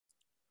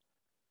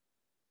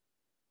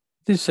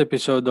This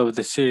episode of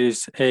the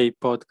Series A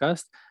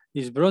podcast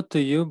is brought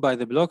to you by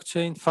the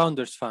Blockchain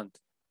Founders Fund.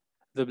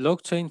 The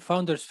Blockchain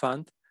Founders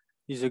Fund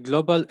is a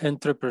global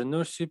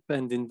entrepreneurship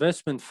and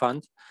investment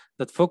fund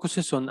that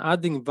focuses on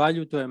adding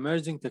value to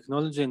emerging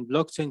technology and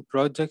blockchain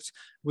projects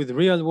with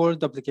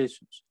real-world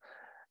applications.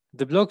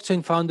 The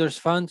Blockchain Founders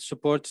Fund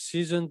supports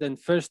seasoned and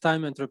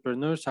first-time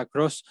entrepreneurs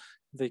across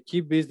the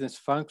key business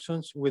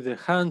functions with a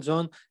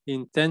hands-on,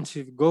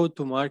 intensive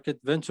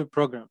go-to-market venture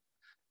program.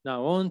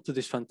 Now on to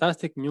this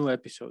fantastic new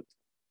episode.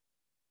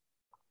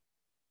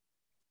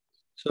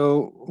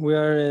 So we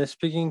are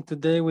speaking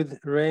today with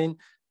Rain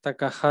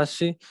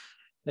Takahashi.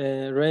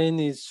 Rain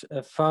is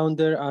a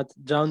founder at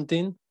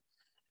Jauntin,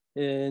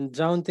 and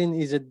Jauntin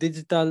is a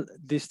digital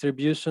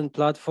distribution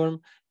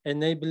platform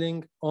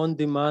enabling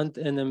on-demand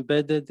and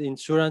embedded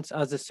insurance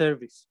as a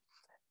service.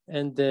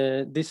 And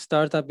this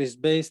startup is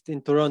based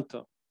in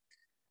Toronto.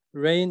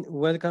 Rain,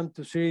 welcome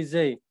to Series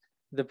A,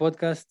 the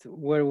podcast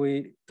where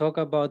we talk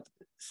about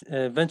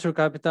venture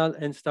capital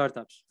and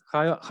startups.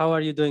 How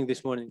are you doing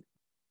this morning?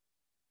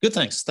 Good,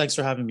 thanks. Thanks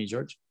for having me,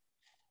 George.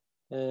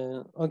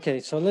 Okay,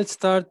 so let's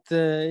start.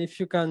 If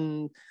you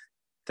can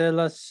tell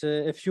us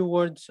a few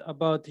words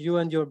about you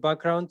and your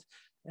background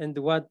and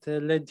what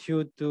led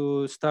you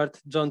to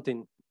start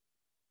Jauntin.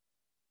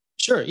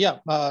 Sure, yeah.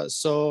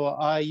 So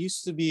I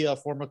used to be a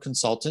former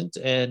consultant,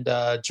 and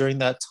during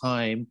that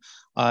time,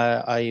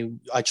 I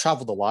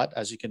traveled a lot,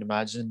 as you can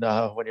imagine,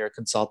 when you're a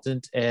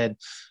consultant, and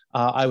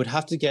I would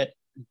have to get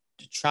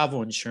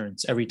travel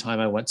insurance every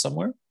time I went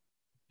somewhere.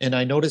 And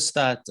I noticed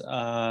that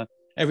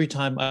every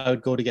time I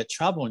would go to get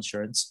travel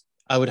insurance,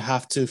 I would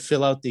have to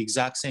fill out the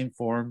exact same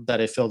form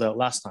that I filled out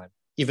last time,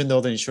 even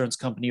though the insurance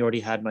company already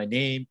had my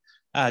name,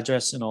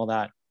 address, and all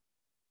that.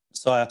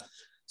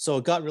 So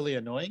it got really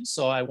annoying.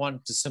 So I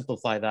wanted to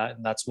simplify that,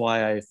 and that's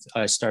why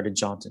I started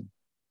Jauntin.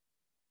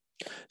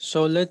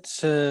 So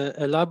let's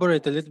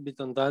elaborate a little bit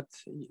on that,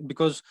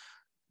 because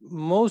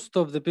most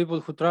of the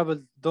people who travel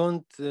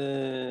don't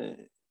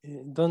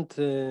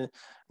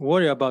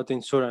worry about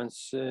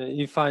insurance,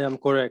 if I am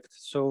correct.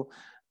 So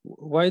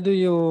why did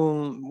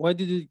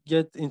you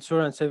get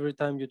insurance every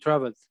time you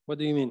traveled? What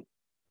do you mean?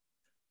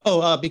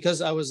 Oh,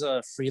 because I was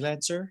a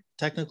freelancer.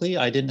 Technically,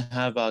 I didn't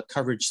have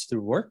coverage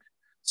through work,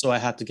 so I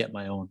had to get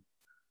my own.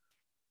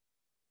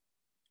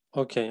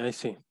 Okay, I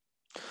see.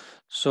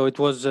 So it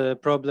was a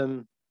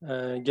problem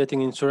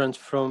getting insurance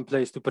from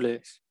place to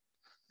place.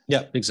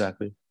 Yeah,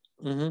 exactly.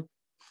 Mm-hmm.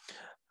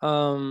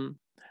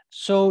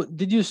 So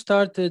did you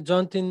start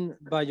Jauntin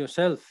by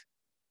yourself?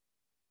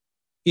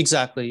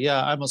 Exactly.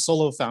 Yeah, I'm a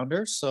solo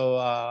founder, so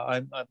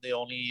I'm the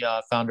only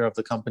founder of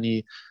the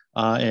company,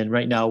 and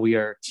right now we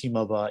are a team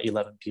of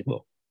 11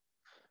 people.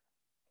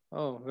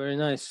 Oh, very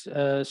nice.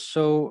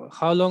 So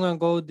how long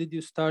ago did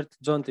you start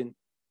Jauntin?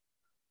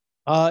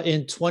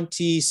 In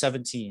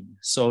 2017,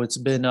 so it's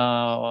been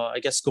I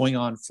guess going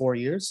on 4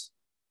 years.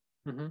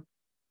 Mm-hmm.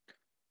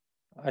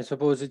 I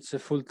suppose it's a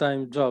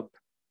full-time job,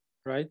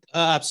 right?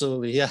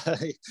 Absolutely, yeah,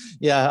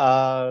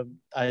 yeah.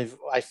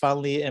 I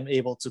finally am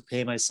able to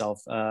pay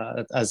myself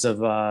as of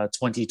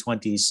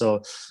 2020.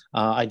 So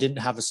I didn't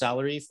have a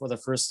salary for the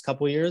first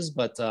couple of years,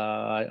 but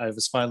I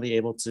was finally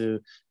able to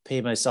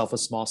pay myself a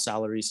small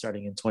salary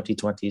starting in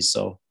 2020.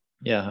 So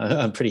yeah,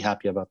 I'm pretty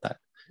happy about that.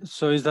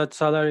 So is that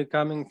salary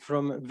coming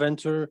from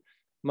venture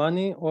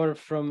money or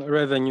from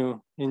revenue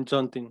in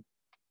Jauntin?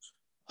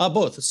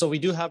 Both. So we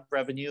do have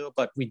revenue,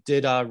 but we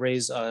did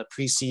raise a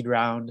pre-seed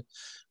round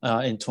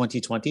in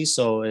 2020.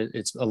 So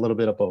it's a little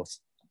bit of both.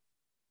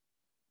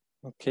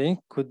 Okay,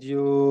 could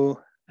you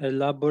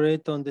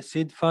elaborate on the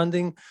seed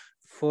funding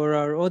for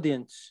our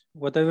audience?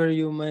 Whatever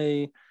you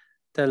may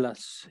tell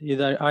us,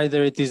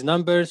 either it is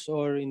numbers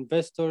or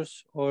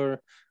investors or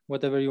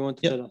whatever you want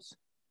to Yep. tell us.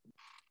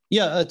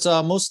 Yeah, it's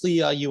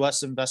mostly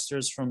U.S.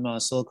 investors from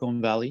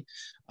Silicon Valley.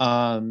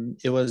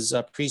 It was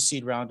a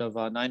pre-seed round of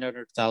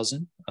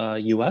 900,000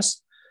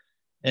 US,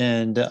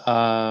 and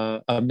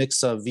a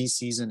mix of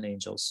VCs and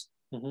angels.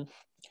 Mm-hmm.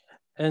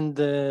 And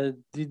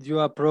did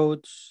you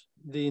approach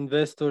the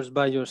investors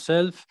by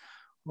yourself,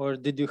 or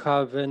did you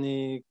have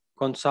any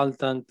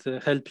consultant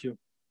help you?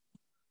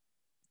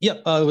 Yeah,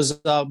 it was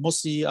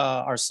mostly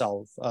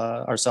ourselves.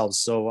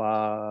 So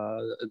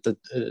the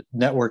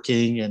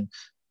networking and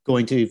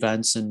going to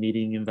events and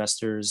meeting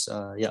investors.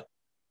 Yeah.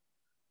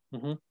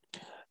 Mm-hmm.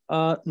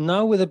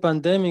 Now with the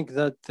pandemic,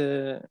 that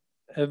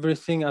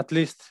everything, at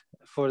least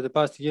for the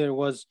past year,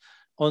 was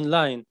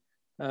online.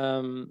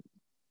 Um,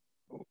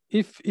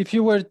 if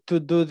you were to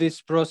do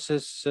this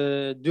process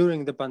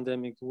during the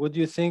pandemic, would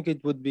you think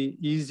it would be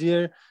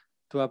easier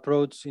to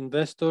approach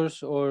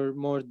investors or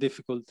more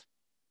difficult?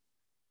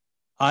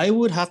 I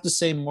would have to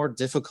say more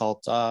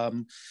difficult.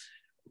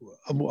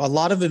 A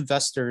lot of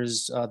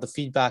investors, the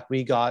feedback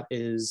we got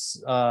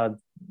is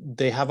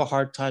they have a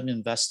hard time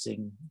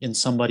investing in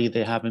somebody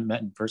they haven't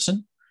met in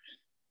person.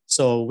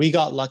 So we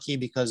got lucky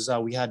because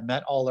we had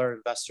met all our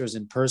investors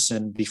in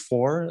person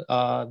before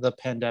the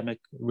pandemic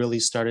really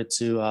started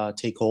to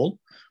take hold.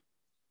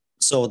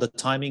 So the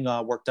timing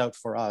worked out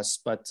for us.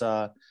 But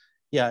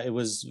yeah, it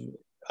was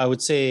I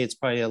would say it's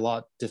probably a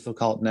lot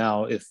difficult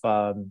now if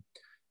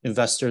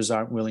investors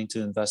aren't willing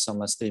to invest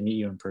unless they meet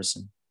you in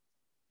person.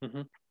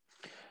 Mm-hmm.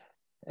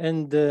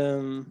 And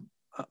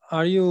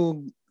are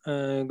you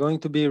going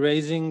to be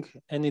raising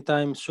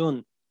anytime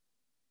soon?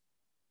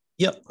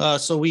 Yep.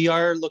 So we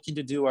are looking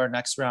to do our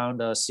next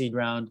round, seed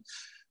round,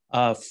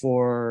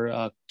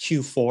 for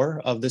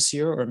Q4 of this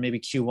year, or maybe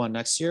Q1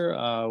 next year.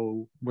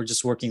 We're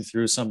just working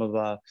through some of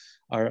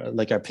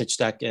our pitch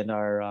deck and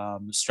our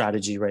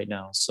strategy right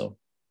now. So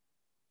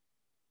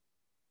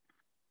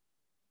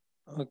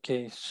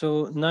Okay,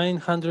 so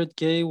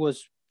 900K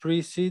was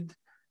pre-seed.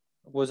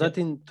 Was that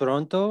yep. in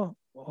Toronto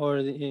or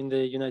in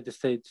the United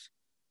States?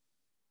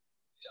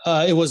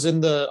 It was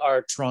in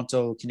our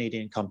Toronto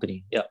Canadian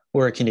company. Yeah,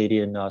 we're a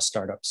Canadian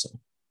startup. So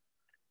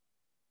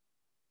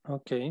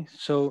Okay,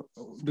 so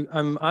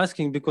I'm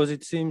asking because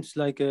it seems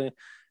like a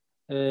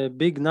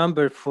big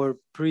number for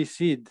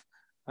pre-seed.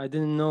 I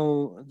didn't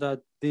know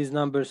that these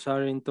numbers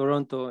are in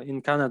Toronto,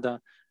 in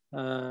Canada.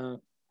 Uh,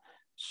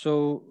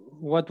 so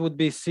what would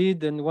be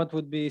seed and what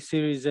would be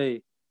Series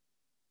A?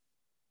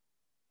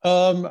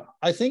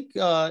 I think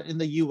in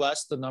the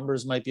US, the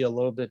numbers might be a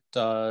little bit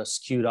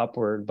skewed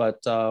upward, but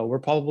we're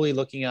probably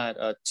looking at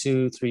a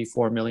 $2, $3,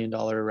 $4 million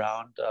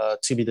round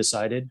to be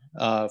decided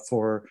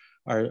for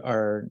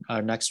our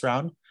next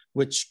round,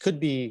 which could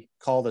be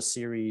called a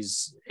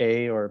Series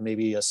A or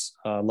maybe a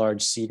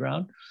large seed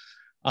round.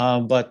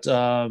 But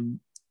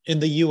in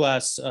the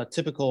US,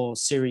 typical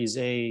Series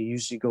A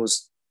usually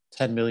goes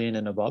 10 million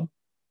and above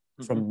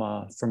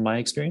Mm-hmm. from my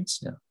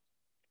experience. Yeah.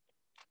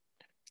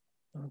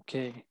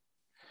 Okay.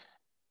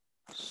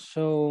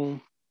 So,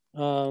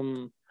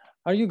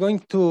 are you going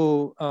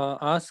to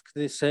ask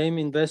the same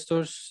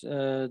investors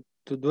to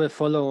do a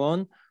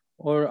follow-on,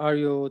 or are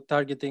you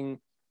targeting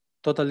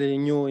totally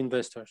new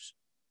investors?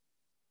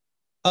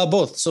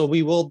 Both. So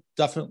we will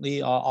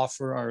definitely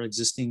offer our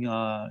existing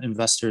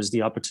investors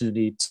the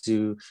opportunity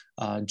to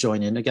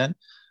join in again.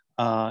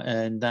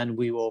 And then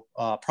we will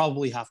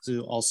probably have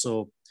to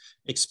also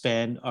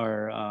expand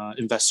our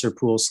investor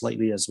pool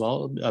slightly as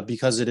well,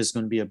 because it is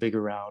going to be a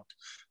bigger round.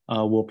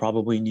 We'll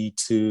probably need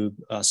to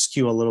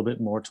skew a little bit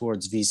more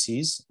towards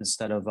VCs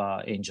instead of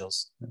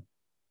angels.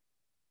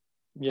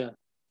 Yeah.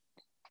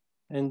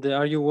 And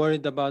are you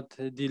worried about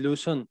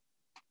dilution?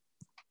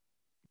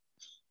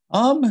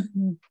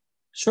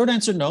 Short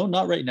answer, no,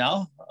 not right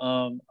now.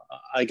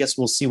 I guess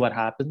we'll see what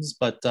happens,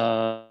 but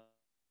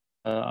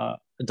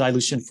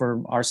dilution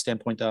from our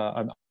standpoint,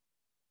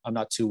 I'm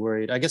not too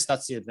worried. I guess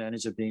that's the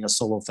advantage of being a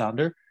solo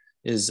founder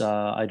is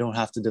I don't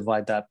have to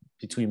divide that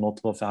between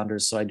multiple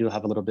founders, so I do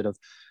have a little bit of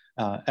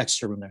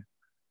extra room there.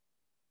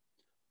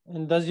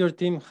 And does your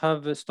team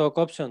have stock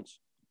options?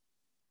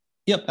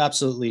 Yep,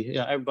 absolutely.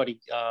 Yeah,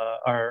 everybody,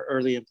 our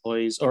early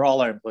employees or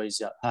all our employees,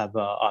 yeah, have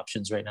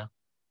options right now.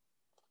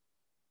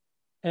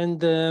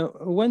 And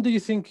when do you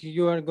think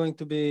you are going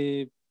to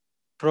be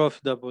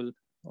profitable,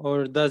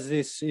 or does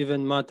this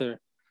even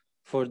matter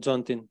for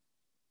Jontin?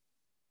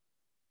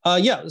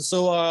 Yeah,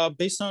 so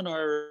based on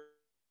our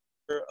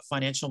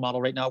financial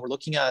model right now, we're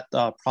looking at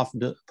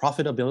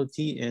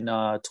profitability in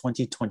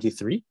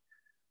 2023.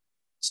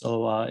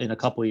 So in a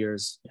couple of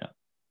years, yeah.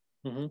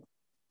 Mm-hmm.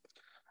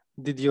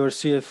 Did your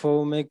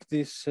CFO make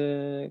this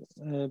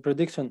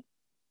prediction?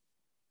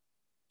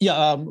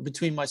 Yeah,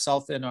 between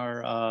myself and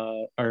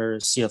our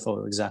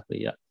CFO,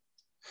 exactly. Yeah.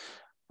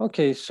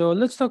 Okay, so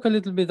let's talk a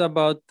little bit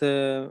about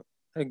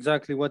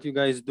exactly what you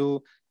guys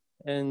do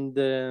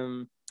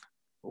and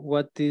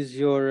what is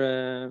your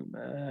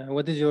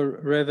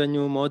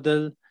revenue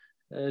model,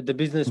 the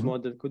business Mhm.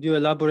 model. Could you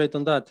elaborate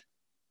on that?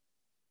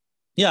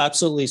 Yeah,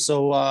 absolutely.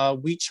 So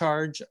we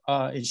charge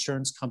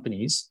insurance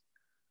companies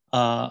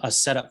a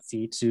setup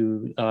fee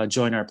to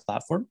join our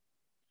platform,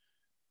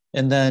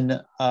 and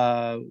then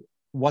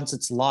once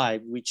it's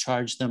live, we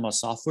charge them a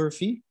software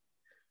fee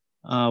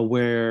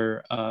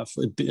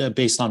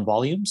based on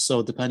volume.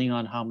 So depending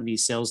on how many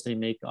sales they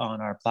make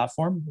on our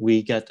platform,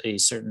 we get a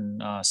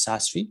certain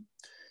SaaS fee.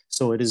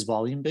 So it is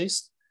volume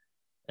based.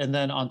 And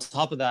then on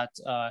top of that,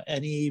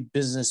 any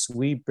business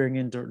we bring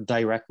in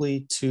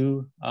directly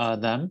to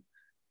them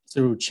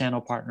through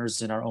channel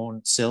partners in our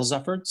own sales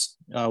efforts,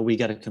 we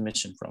get a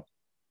commission from.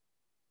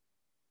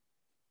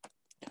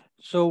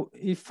 So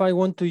if I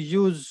want to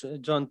use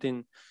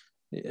Jontin,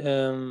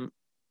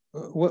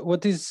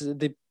 what is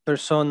the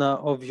persona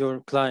of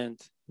your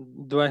client?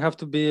 Do I have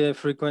to be a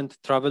frequent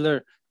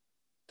traveler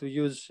to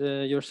use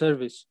your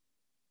service?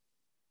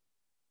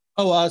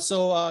 Oh,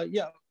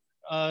 yeah,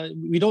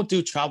 we don't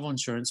do travel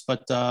insurance,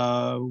 but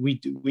we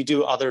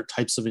do other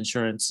types of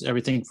insurance,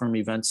 everything from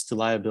events to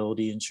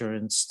liability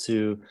insurance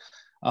to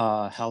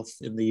health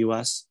in the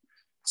U.S.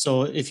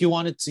 So if you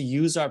wanted to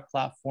use our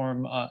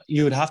platform,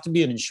 you would have to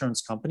be an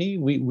insurance company.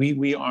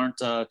 We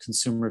aren't a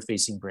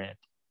consumer-facing brand.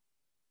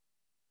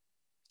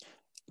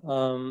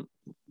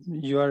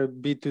 You are a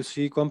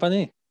B2C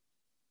company?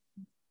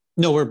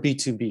 No, we're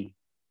B2B.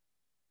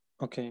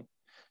 Okay.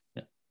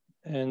 Yeah.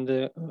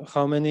 And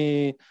how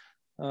many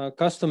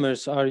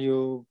customers are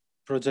you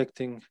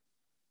projecting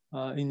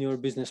in your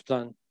business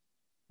plan?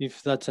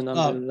 if that's a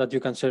number that you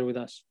can share with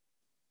us.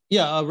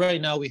 Yeah,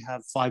 right now we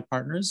have 5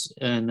 partners,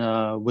 and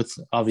with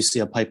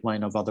obviously a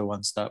pipeline of other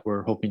ones that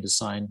we're hoping to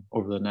sign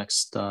over the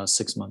next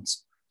 6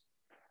 months.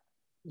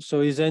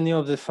 So is any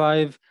of the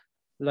 5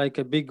 like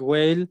a big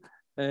whale,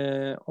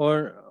 or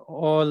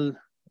all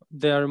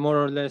they are more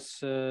or less,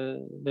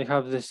 they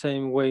have the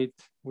same weight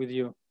with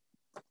you?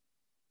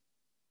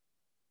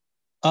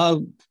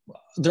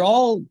 They're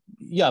all,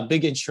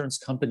 big insurance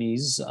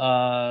companies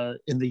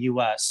in the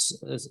US.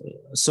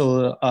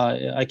 So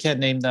I can't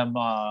name them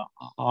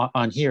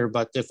on here,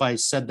 but if I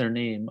said their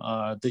name,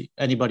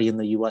 anybody in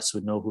the US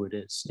would know who it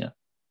is. Yeah.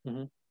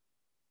 Mm-hmm.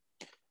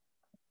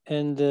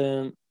 And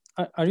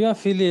are you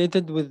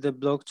affiliated with the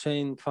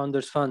Blockchain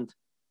Founders Fund?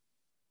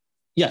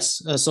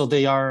 Yes. So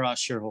they are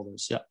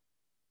shareholders. Yeah.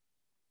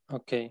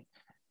 Okay.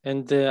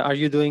 And are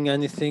you doing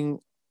anything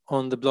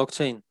on the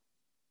blockchain?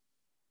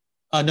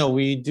 No,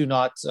 we do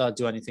not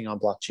do anything on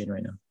blockchain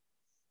right now.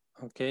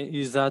 Okay.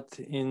 Is that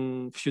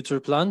in future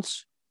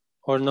plans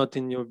or not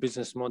in your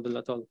business model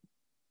at all?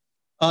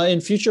 In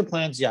future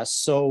plans, yes.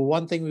 So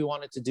one thing we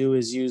wanted to do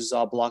is use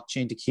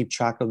blockchain to keep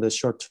track of the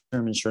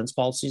short-term insurance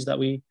policies that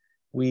we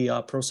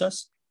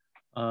process.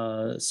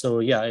 So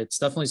yeah, it's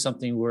definitely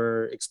something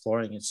we're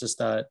exploring. It's just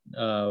that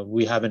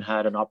we haven't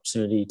had an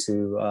opportunity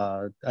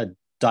to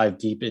dive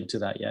deep into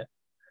that yet.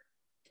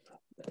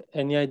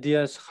 Any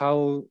ideas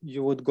how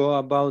you would go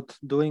about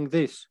doing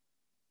this?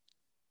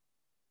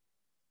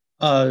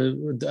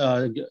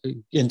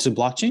 Into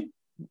blockchain?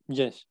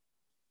 Yes.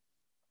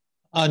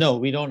 No,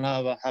 we don't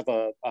have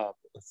a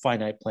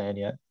finite plan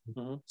yet.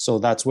 Mm-hmm. So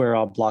that's where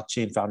our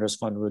blockchain founders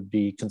fund would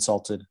be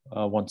consulted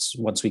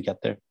once we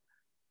get there.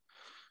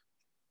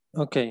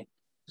 Okay.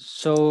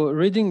 So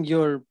reading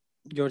your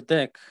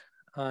deck,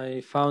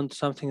 I found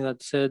something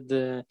that said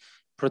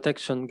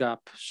protection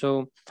gap.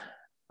 So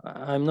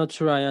I'm not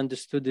sure I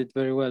understood it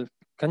very well.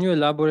 Can you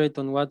elaborate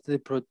on what the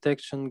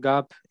protection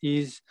gap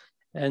is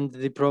and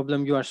the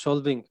problem you are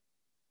solving?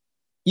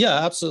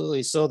 Yeah,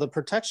 absolutely. So the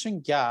protection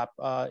gap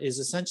is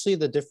essentially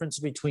the difference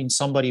between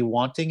somebody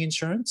wanting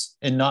insurance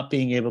and not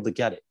being able to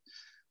get it.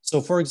 So,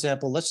 for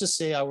example, let's just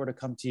say I were to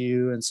come to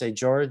you and say,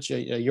 George,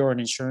 you're an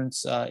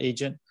insurance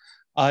agent.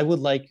 I would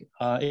like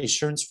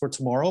insurance for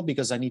tomorrow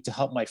because I need to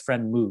help my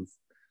friend move.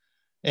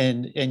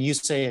 And you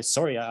say,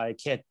 sorry, I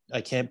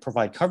can't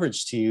provide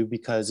coverage to you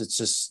because it's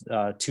just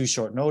too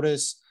short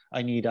notice.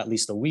 I need at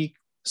least a week,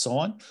 so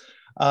on.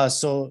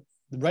 So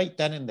right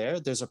then and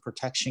there's a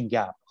protection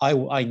gap.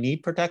 I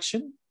need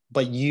protection,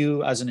 but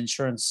you as an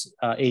insurance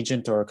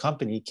agent or a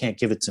company can't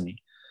give it to me.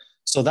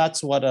 So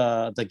that's what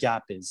the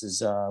gap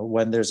is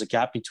when there's a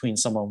gap between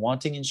someone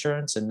wanting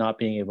insurance and not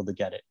being able to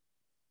get it.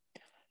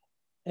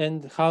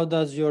 And how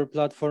does your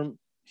platform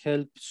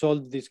help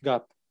solve this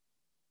gap?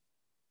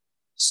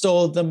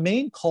 So the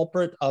main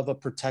culprit of a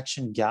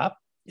protection gap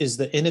is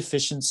the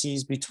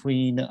inefficiencies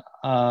between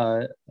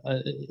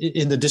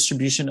in the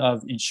distribution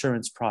of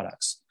insurance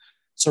products.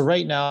 So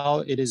right now,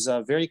 it is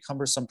a very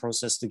cumbersome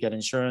process to get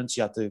insurance.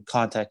 You have to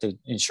contact an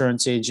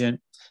insurance agent.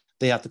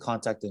 They have to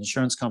contact the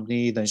insurance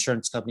company. The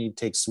insurance company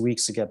takes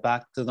weeks to get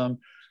back to them.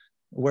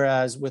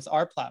 Whereas with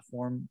our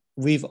platform,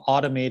 we've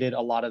automated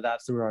a lot of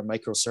that through our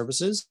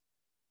microservices.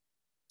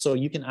 So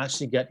you can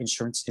actually get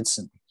insurance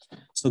instantly.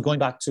 So going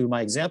back to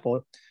my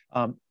example,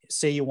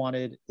 say you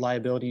wanted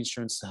liability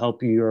insurance to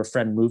help your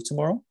friend move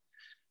tomorrow.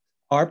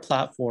 Our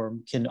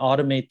platform can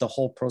automate the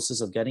whole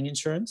process of getting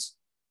insurance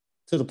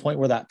to the point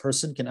where that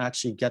person can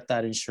actually get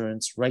that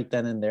insurance right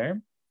then and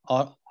there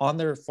on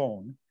their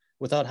phone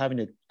without having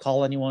to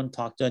call anyone,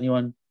 talk to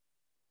anyone.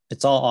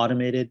 It's all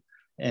automated.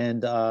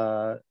 And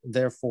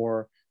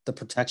therefore, the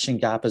protection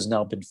gap has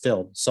now been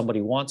filled.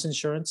 Somebody wants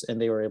insurance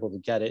and they were able to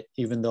get it,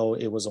 even though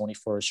it was only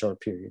for a short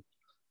period.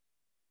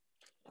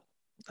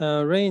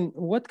 Rain,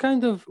 what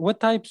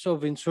types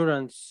of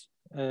insurance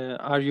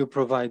are you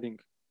providing?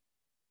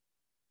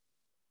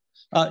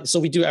 So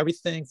we do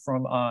everything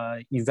from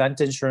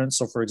event insurance.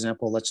 So for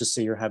example, let's just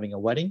say you're having a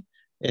wedding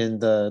and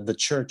the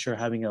church you're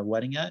having a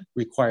wedding at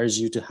requires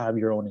you to have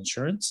your own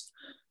insurance.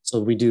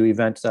 So we do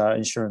event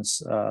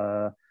insurance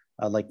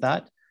like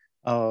that,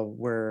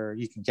 where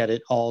you can get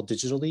it all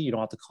digitally. You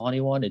don't have to call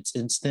anyone. It's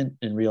instant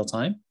in real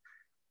time.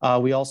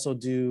 We also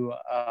do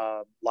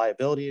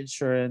liability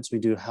insurance. We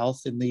do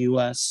health in the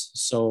US.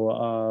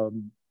 So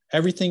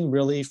everything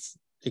really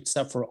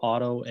except for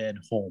auto and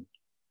home.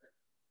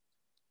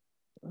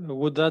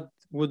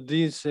 Would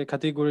these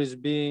categories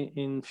be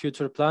in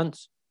future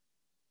plans?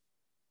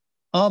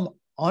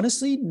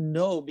 Honestly,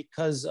 no,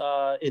 because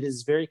it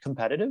is very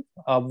competitive.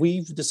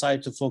 We've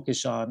decided to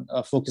focus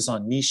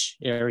on niche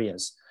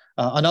areas.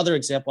 Another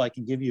example I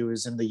can give you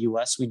is in the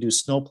US, we do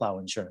snowplow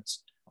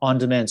insurance,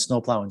 on-demand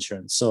snowplow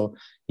insurance. So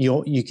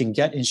you can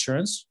get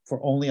insurance for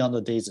only on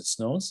the days it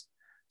snows.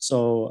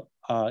 So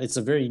it's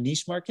a very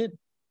niche market,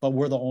 but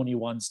we're the only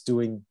ones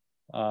doing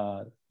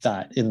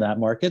that in that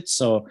market.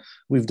 So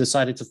we've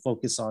decided to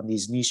focus on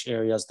these niche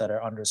areas that are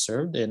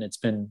underserved, and it's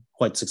been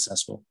quite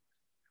successful.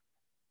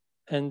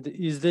 And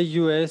is the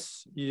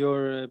US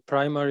your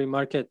primary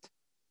market?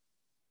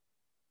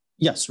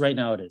 Yes, right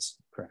now it is,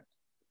 correct.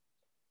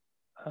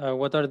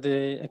 What are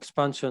the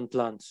expansion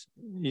plans,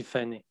 if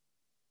any?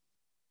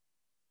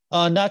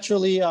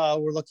 Naturally,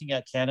 we're looking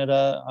at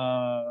Canada.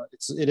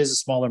 It is a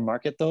smaller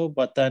market though,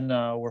 but then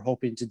we're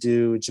hoping to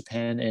do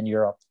Japan and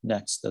Europe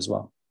next as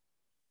well.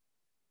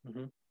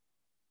 Mm-hmm.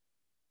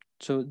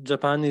 So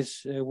Japan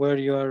is where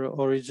you are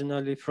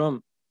originally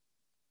from.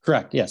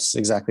 Correct. Yes,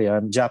 exactly.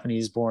 I'm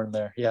Japanese born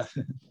there. Yeah.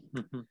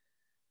 Mm-hmm.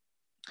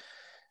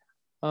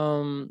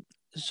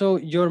 So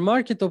your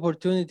market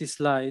opportunity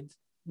slide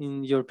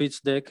in your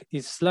pitch deck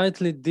is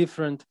slightly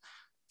different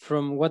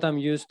from what I'm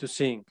used to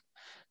seeing.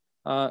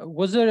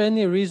 Was there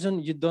any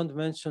reason you don't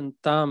mention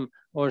TAM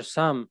or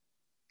SAM?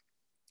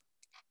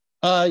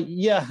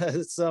 Yeah,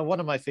 it's one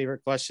of my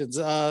favorite questions.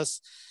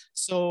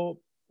 So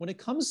when it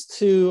comes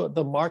to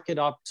the market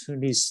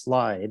opportunity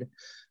slide,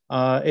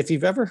 if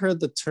you've ever heard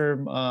the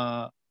term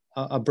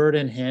a bird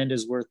in hand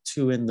is worth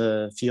two in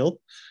the field,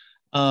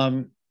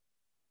 um,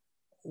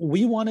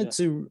 we wanted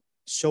to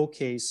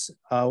showcase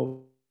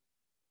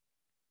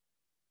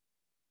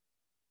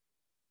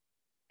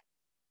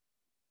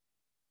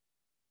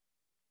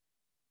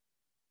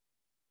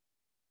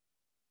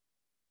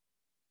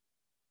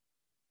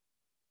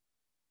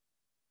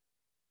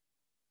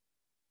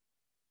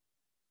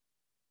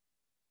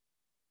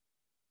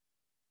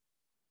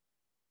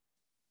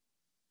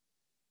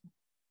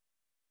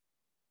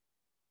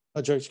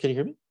George, can you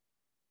hear me?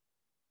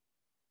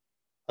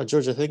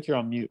 George, I think you're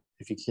on mute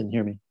if you can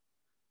hear me.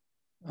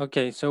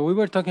 Okay, so we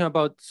were talking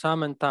about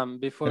SAM and TAM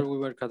before we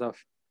were cut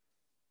off.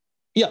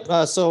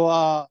 Yeah, so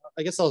I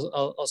guess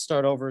I'll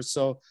start over.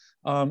 So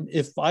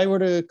if I were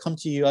to come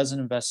to you as an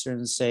investor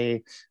and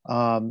say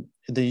the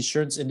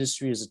insurance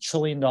industry is $1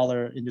 trillion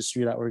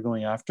industry that we're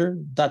going after,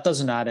 that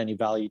doesn't add any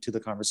value to the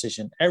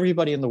conversation.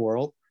 Everybody in the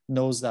world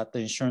knows that the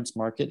insurance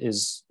market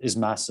is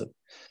massive.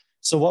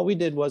 So what we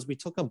did was we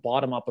took a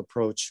bottom-up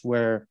approach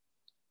where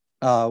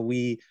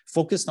we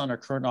focused on our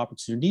current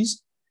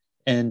opportunities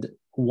and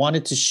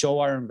wanted to show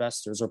our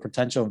investors or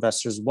potential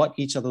investors what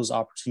each of those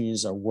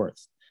opportunities are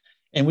worth.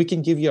 And we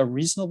can give you a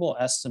reasonable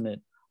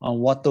estimate on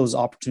what those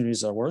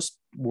opportunities are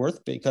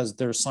worth because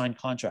they're signed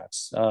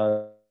contracts.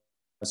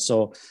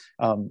 So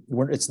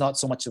it's not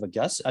so much of a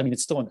guess. I mean,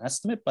 it's still an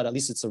estimate, but at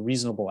least it's a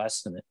reasonable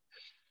estimate.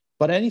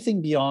 But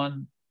anything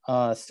beyond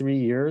 3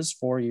 years,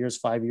 4 years,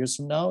 5 years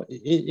from now,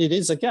 it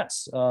is a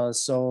guess.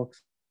 So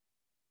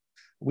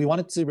we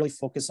wanted to really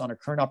focus on our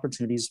current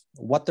opportunities,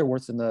 what they're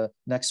worth in the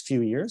next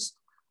few years,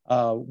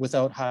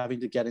 without having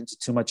to get into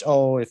too much.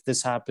 Oh, if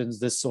this happens,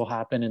 this will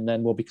happen, and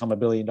then we'll become $1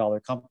 billion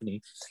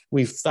company.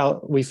 We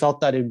felt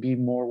that it'd be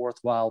more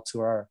worthwhile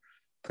to our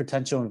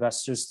potential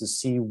investors to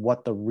see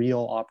what the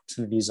real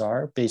opportunities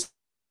are based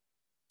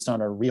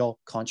on our real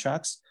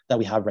contracts that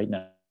we have right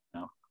now.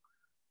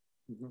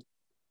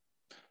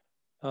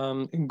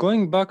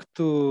 Going back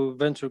to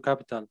venture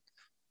capital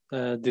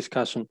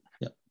discussion,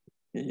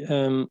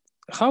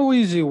 how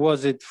easy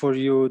was it for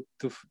you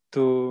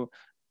to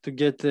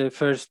get the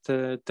first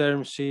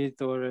term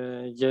sheet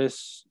or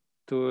yes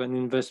to an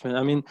investment?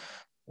 I mean,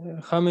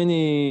 how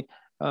many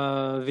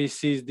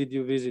VCs did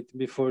you visit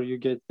before you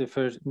get the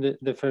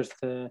first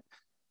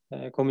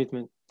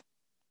commitment?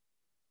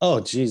 Oh,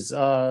 geez.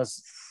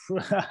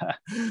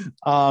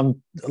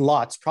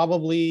 Lots,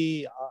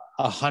 probably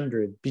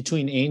 100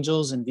 between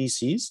angels and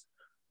VCs.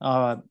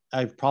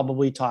 I've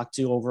probably talked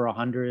to over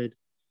 100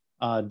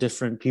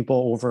 different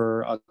people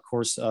over a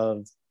course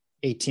of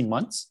 18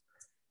 months.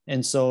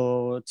 And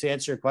so to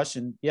answer your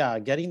question, yeah,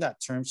 getting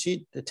that term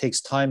sheet, it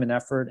takes time and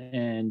effort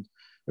and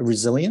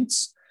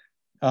resilience.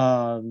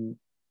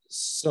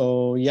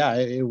 So yeah,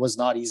 it was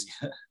not easy.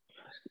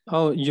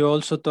 Oh, you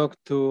also talked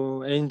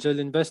to angel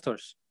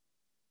investors.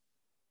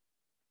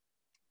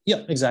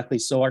 Yeah, exactly.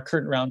 So our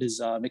current round is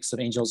a mix of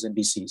angels and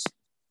VCs.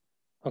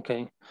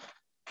 Okay.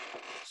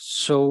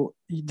 So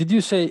did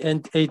you say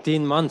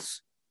 18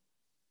 months?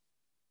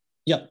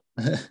 Yeah.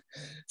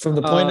 From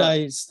the point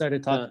I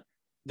started talking.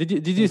 Did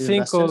you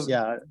think investors,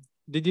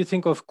 did you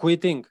think of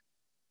quitting?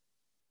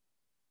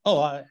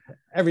 Oh,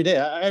 every day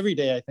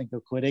I think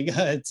of quitting.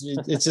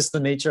 It's just the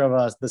nature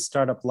of the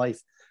startup life.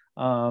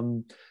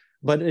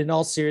 But in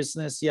all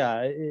seriousness,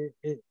 yeah,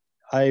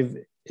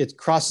 it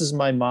crosses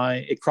my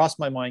mind. It crossed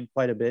my mind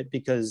quite a bit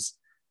because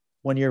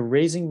when you're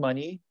raising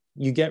money,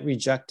 you get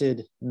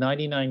rejected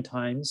 99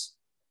 times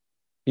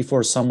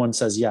before someone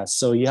says yes.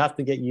 So you have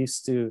to get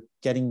used to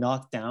getting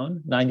knocked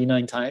down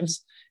 99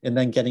 times and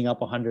then getting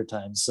up 100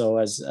 times. So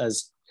as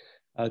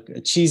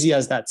cheesy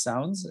as that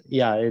sounds,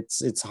 yeah,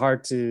 it's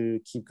hard to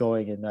keep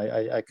going, and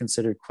I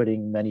considered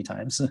quitting many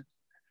times.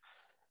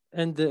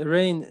 And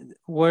Rain,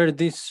 were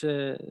this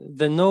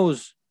the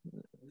no's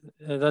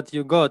that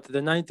you got, the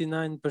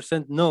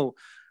 99% no,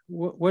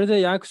 were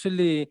they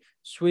actually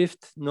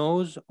swift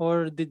no's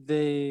or did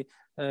they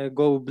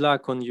go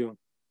black on you?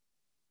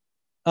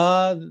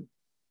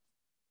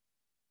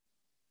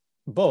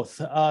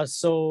 Both.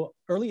 So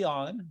early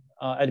on,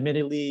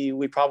 admittedly,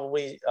 we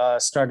probably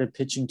started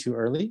pitching too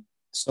early.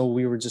 So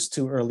we were just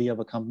too early of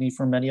a company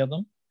for many of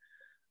them.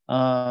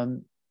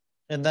 And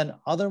then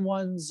other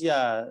ones,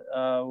 yeah,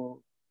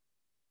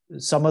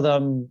 some of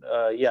them,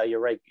 yeah, you're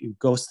right,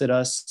 ghosted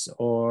us,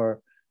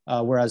 or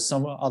whereas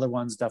some other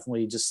ones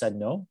definitely just said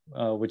no,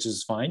 which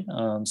is fine.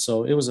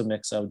 So it was a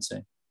mix, I would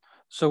say.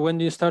 So when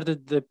you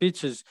started the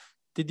pitches,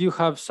 did you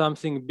have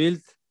something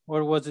built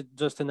or was it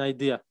just an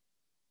idea?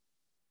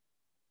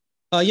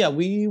 Yeah,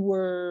 we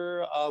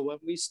were when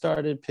we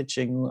started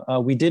pitching,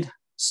 we did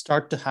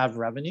start to have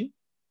revenue,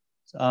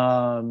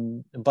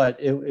 but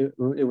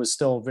it was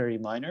still very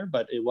minor.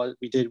 But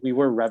we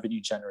were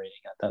revenue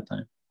generating at that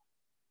time.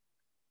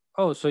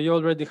 Oh, so you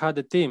already had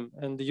a team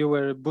and you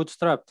were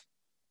bootstrapped.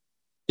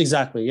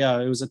 Exactly. Yeah,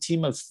 it was a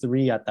team of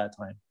 3 at that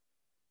time.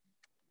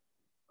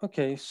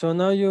 Okay, so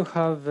now you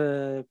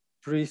have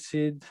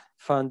pre-seed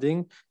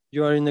funding.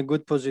 You are in a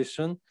good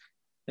position.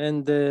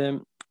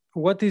 And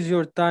what is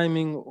your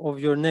timing of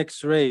your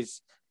next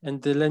raise?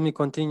 And let me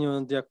continue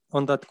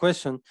on that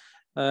question.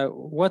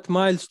 What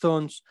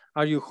milestones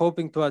are you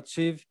hoping to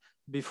achieve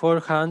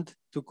beforehand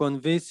to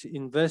convince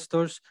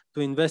investors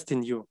to invest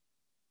in you?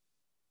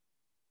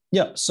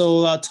 Yeah.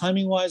 So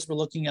timing wise, we're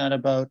looking at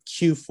about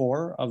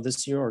Q4 of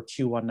this year or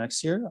Q1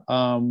 next year.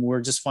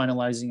 We're just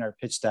finalizing our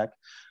pitch deck.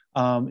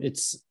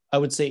 It's, I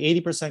would say,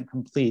 80%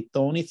 complete. The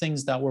only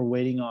things that we're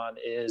waiting on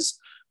is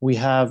we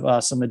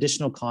have some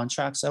additional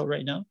contracts out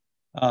right now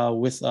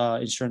with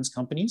insurance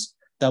companies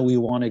that we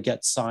want to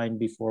get signed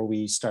before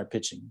we start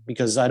pitching,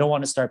 because I don't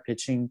want to start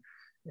pitching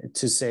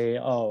to say,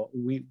 oh,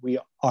 we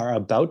are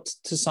about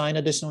to sign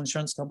additional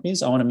insurance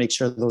companies. I want to make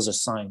sure those are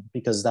signed,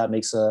 because that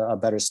makes a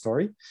better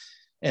story.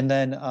 And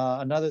then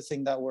another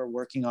thing that we're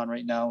working on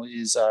right now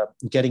is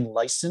getting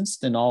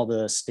licensed in all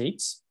the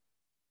states.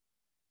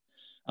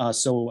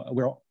 So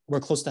we're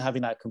close to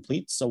having that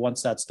complete. So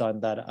once that's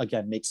done, that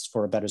again makes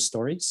for a better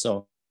story.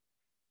 So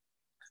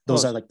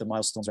those are like the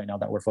milestones right now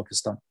that we're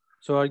focused on.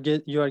 So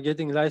you are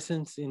getting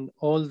licensed in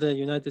all the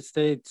United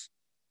States?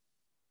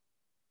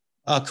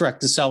 Correct,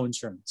 to sell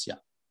insurance, yeah.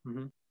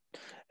 Mm-hmm.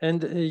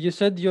 And you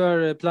said you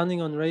are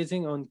planning on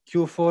raising on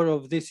Q4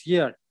 of this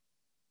year.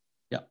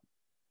 Yeah.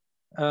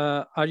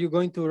 Are you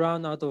going to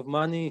run out of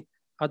money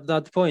at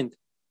that point?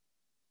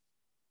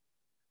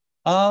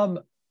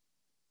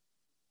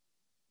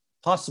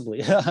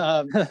 Possibly.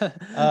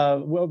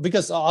 Well,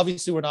 because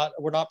obviously we're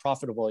not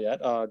profitable yet.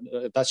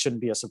 That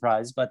shouldn't be a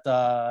surprise. But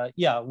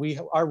yeah,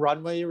 our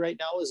runway right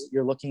now is,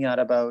 you're looking at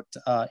about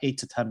 8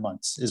 to 10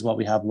 months is what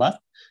we have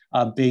left,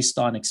 based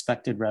on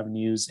expected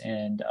revenues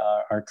and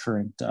our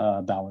current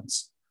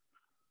balance.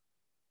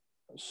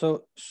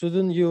 So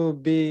shouldn't you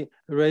be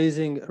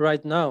raising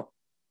right now?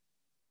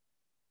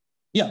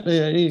 Yeah,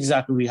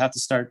 exactly. We have to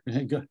start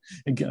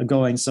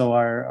going. So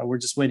we're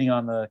just waiting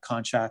on the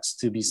contracts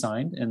to be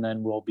signed, and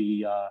then we'll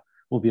be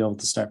able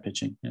to start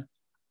pitching. Yeah.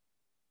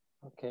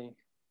 Okay.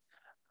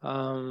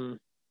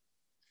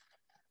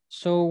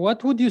 So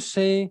what would you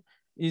say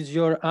is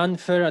your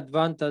unfair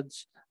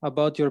advantage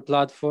about your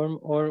platform,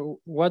 or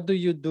what do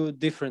you do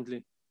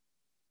differently?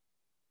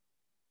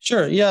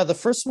 Sure. Yeah. The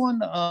first one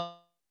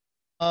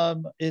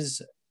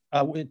is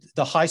with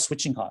the high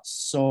switching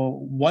costs. So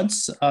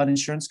once an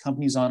insurance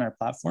company is on our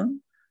platform,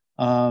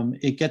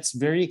 it gets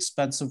very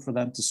expensive for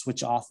them to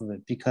switch off of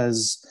it,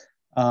 because,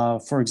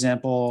 for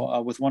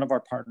example, with one of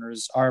our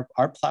partners,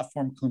 our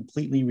platform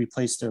completely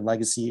replaced their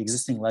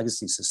existing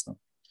legacy system.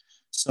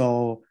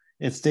 So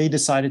if they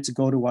decided to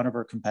go to one of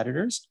our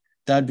competitors,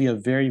 that'd be a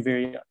very,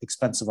 very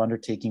expensive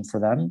undertaking for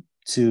them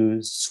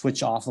to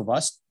switch off of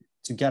us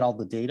to get all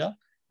the data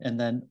and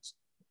then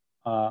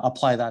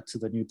apply that to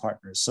the new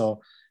partners.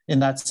 So in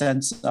that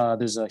sense,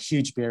 there's a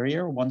huge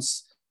barrier.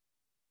 Once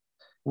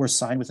we're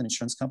signed with an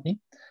insurance company,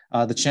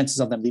 the chances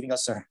of them leaving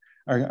us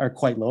are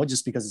quite low,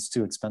 just because it's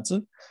too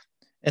expensive.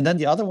 And then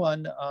the other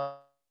one,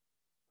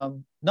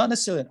 not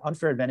necessarily an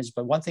unfair advantage,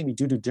 but one thing we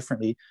do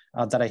differently,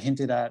 that I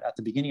hinted at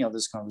the beginning of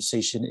this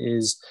conversation,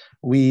 is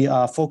we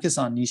focus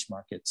on niche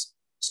markets.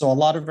 So a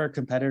lot of our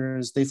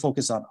competitors, they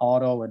focus on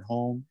auto and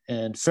home,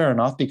 and fair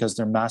enough, because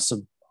they're massive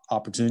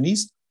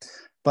opportunities.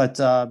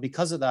 But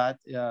because of that,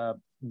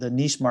 the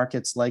niche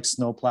markets like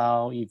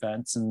snowplow,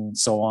 events, and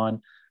so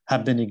on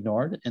have been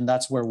ignored. And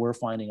that's where we're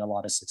finding a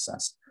lot of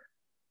success.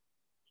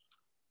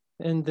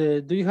 And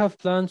do you have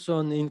plans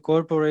on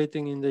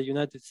incorporating in the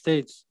United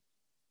States?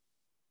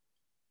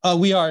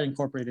 We are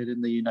incorporated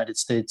in the United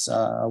States.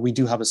 We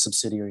do have a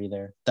subsidiary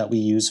there that we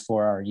use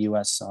for our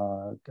US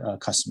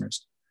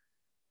customers.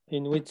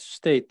 In which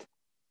state?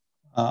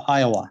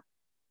 Iowa.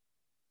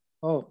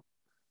 Oh,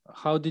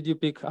 how did you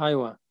pick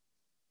Iowa?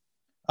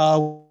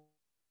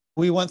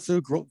 We went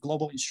through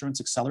Global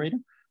Insurance Accelerator.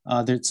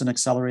 It's an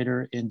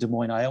accelerator in Des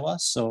Moines, Iowa.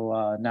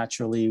 So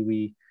naturally,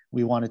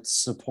 we wanted to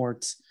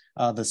support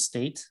the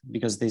state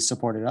because they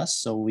supported us.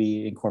 So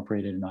we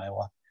incorporated in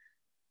Iowa.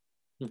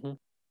 Mm-hmm.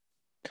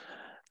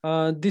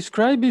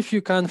 Describe, if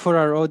you can, for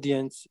our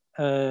audience,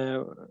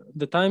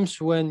 the times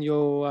when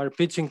you are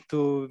pitching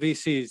to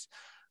VCs.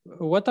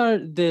 What are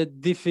the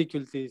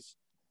difficulties?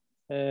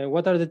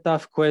 What are the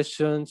tough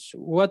questions?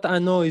 What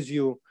annoys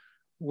you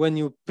when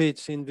you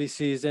pitch in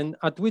VCs? And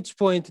at which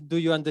point do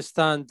you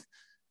understand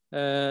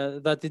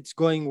that it's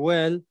going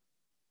well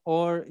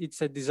or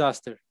it's a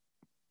disaster?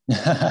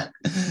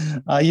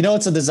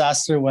 It's a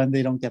disaster when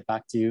they don't get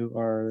back to you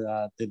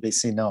or they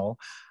say no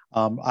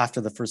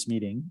after the first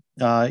meeting.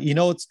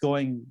 It's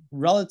going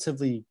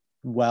relatively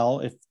well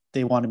if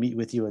they want to meet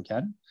with you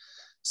again.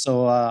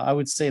 So I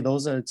would say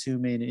those are the two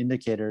main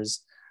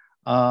indicators.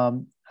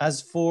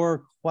 As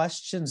for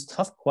questions,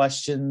 tough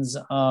questions,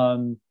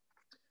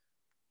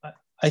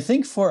 I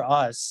think for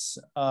us,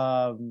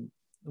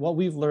 what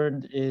we've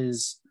learned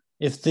is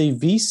if the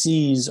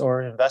VCs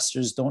or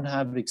investors don't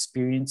have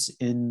experience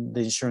in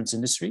the insurance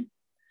industry,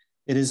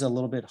 it is a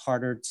little bit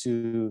harder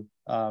to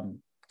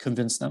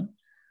convince them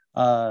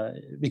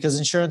because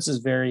insurance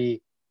is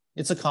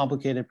it's a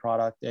complicated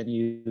product, and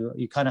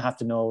you kind of have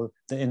to know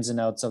the ins and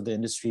outs of the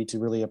industry to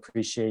really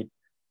appreciate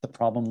the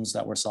problems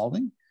that we're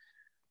solving.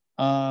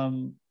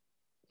 Other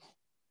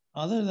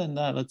than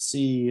that, let's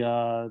see.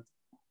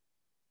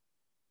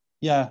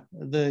 Yeah,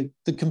 the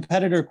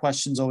competitor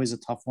question is always a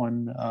tough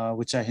one,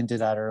 which I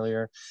hinted at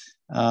earlier.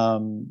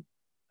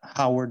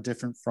 How we're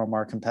different from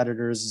our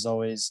competitors is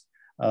always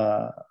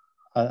a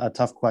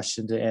tough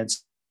question to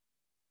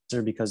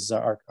answer because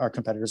our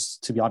competitors,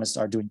 to be honest,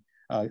 are doing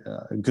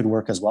good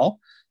work as well.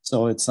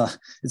 So it's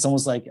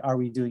almost like, are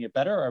we doing it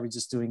better, or are we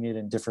just doing it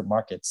in different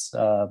markets?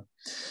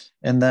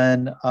 And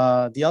then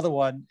the other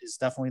one is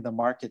definitely the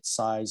market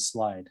size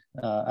slide.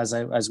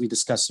 As we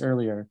discussed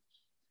earlier,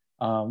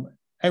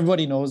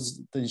 everybody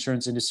knows the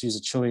insurance industry is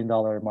 $1 trillion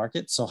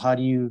market. So how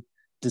do you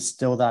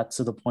distill that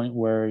to the point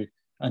where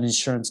an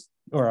insurance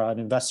or an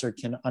investor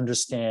can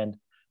understand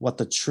what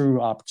the true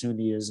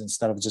opportunity is,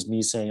 instead of just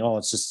me saying, oh,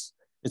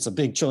 it's a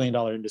big $1 trillion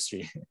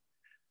industry.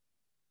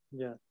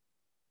 Yeah.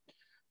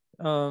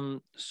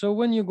 So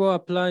when you go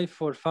apply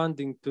for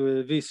funding to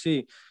a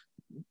VC,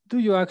 do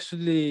you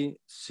actually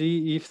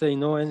see if they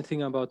know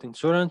anything about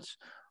insurance,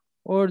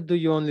 or do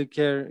you only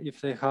care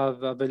if they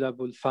have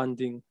available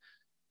funding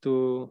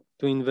to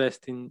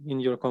invest in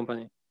your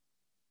company?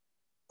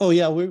 Oh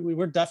yeah,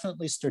 we're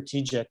definitely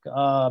strategic.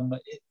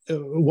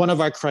 One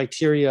of our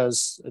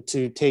criterias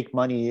to take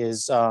money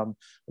is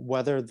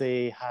whether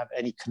they have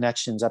any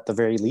connections at the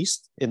very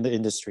least in the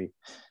industry.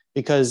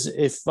 Because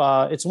if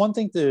it's one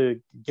thing to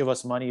give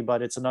us money,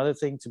 but it's another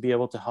thing to be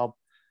able to help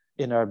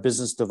in our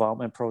business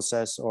development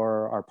process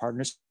or our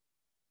partnerships.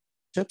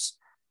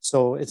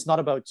 So it's not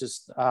about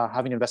just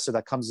having an investor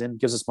that comes in,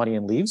 gives us money,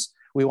 and leaves.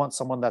 We want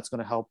someone that's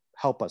going to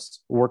help us,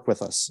 work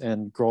with us,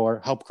 and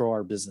help grow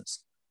our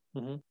business.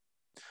 Mm-hmm.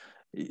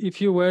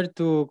 If you were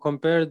to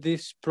compare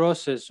this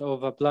process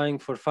of applying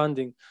for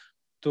funding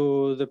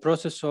to the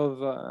process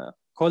of a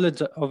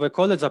college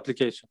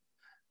application,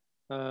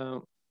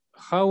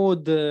 how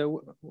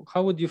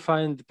would you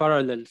find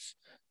parallels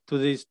to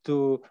these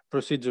two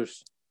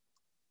procedures?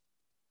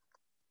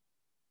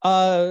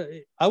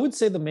 I would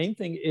say the main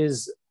thing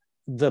is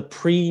the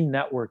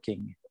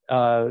pre-networking,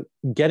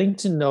 getting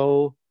to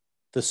know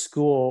the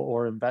school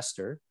or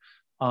investor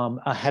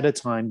ahead of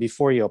time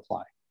before you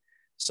apply.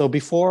 So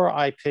before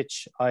I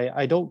pitch,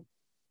 I don't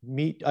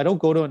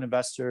go to an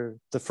investor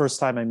the first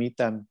time I meet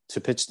them to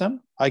pitch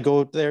them. I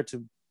go there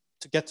to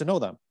get to know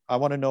them. I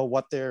want to know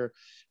what their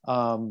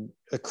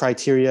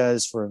criteria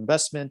is for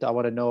investment. I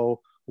want to know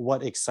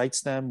what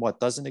excites them, what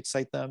doesn't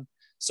excite them.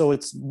 So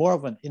it's more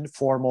of an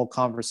informal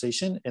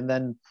conversation. And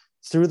then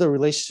through the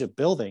relationship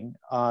building,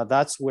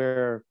 that's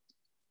where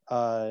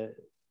the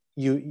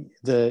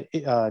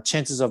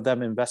chances of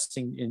them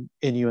investing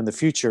in you in the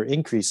future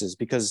increases,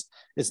 because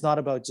it's not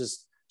about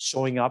just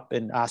showing up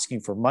and asking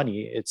for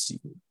money. It's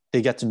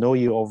they get to know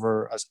you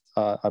over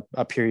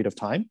a period of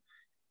time.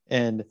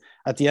 And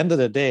at the end of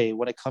the day,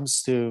 when it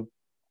comes to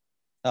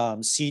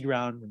seed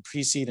round and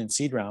pre-seed and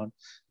seed round,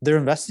 they're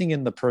investing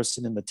in the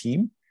person in the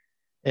team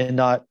and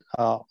not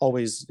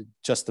always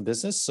just the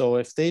business. So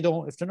if they're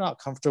not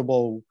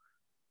comfortable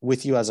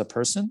with you as a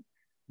person,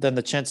 then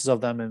the chances of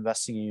them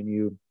investing in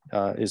you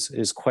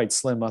is quite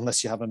slim,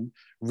 unless you have a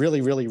really,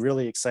 really,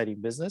 really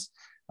exciting business.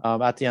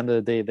 At the end of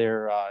the day,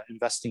 they're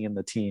investing in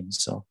the team.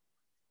 So,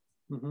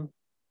 mm-hmm.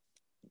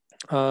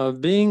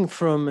 Being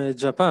from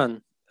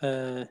Japan,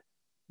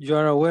 you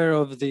are aware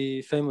of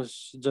the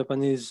famous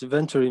Japanese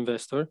venture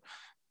investor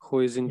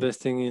who is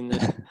investing in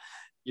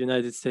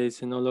United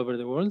States and all over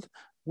the world.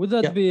 Would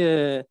that be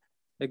a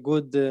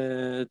good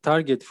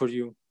target for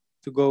you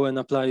to go and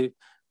apply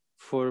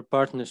for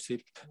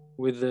partnership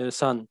with the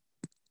son?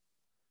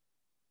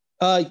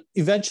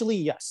 Eventually,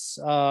 yes.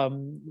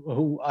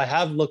 I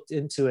have looked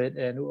into it,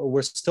 and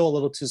we're still a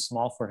little too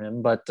small for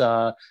him. But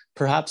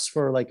perhaps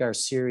for like our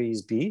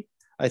Series B,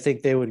 I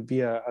think they would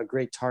be a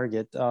great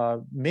target.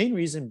 Main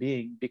reason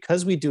being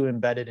because we do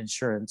embedded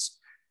insurance.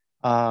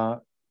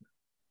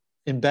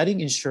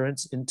 Embedding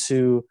insurance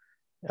into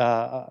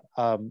a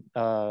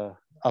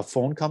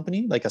phone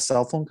company, like a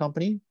cell phone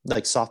company,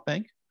 like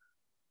SoftBank,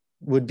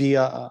 would be,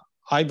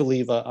 I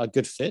believe, a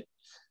good fit,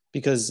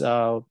 because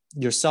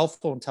your cell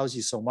phone tells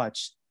you so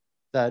much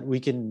that we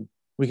can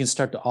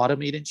start to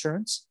automate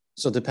insurance.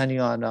 So depending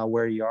on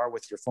where you are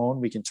with your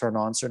phone, we can turn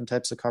on certain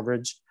types of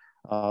coverage.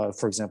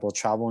 For example,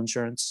 travel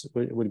insurance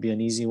would be an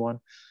easy one.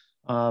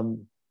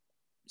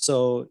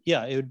 So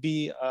yeah, it would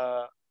be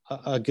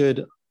a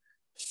good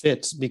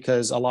fit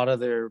because a lot of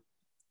their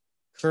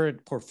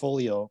current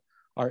portfolio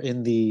are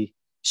in the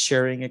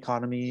sharing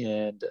economy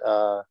and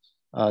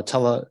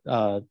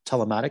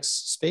telematics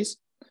space.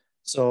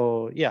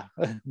 So yeah,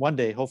 one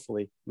day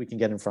hopefully we can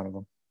get in front of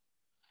them.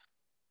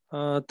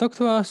 Talk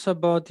to us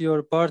about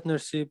your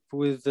partnership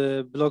with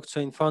the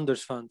Blockchain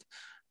Founders Fund.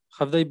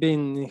 Have they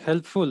been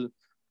helpful,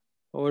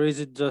 or is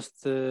it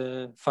just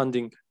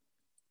funding?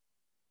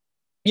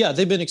 Yeah,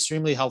 they've been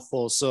extremely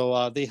helpful.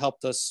 So they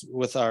helped us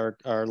with our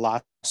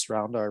last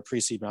round, our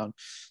pre-seed round.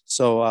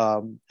 So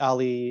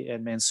Ali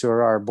and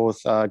Mansoor are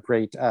both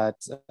great at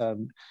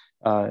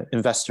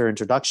investor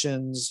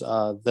introductions.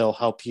 They'll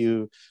help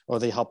you, or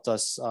they helped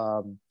us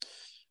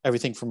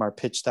everything from our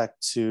pitch deck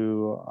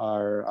to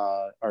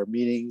our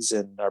meetings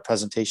and our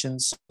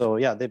presentations. So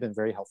yeah, they've been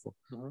very helpful.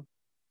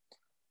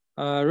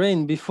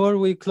 Rain, before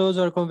we close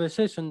our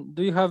conversation,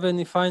 do you have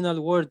any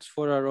final words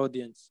for our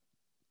audience?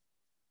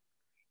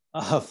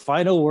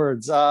 Final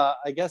words.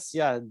 I guess,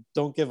 yeah,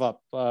 don't give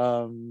up.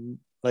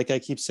 Like I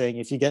keep saying,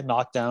 if you get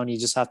knocked down, you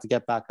just have to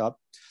get back up.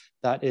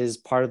 That is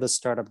part of the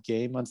startup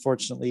game,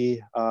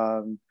 unfortunately.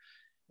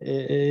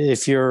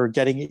 If you're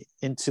getting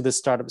into the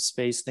startup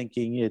space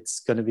thinking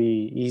it's going to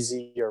be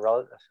easy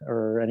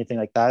or anything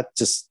like that,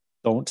 just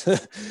don't.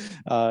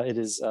 It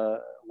is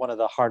one of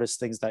the hardest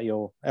things that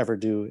you'll ever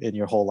do in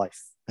your whole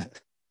life.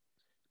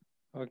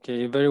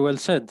 Okay, very well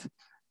said.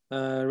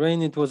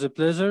 Rain, it was a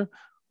pleasure.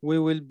 We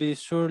will be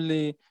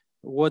surely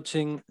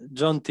watching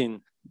John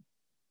Tin.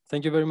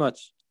 Thank you very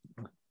much.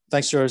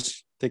 Thanks,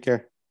 George. Take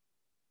care.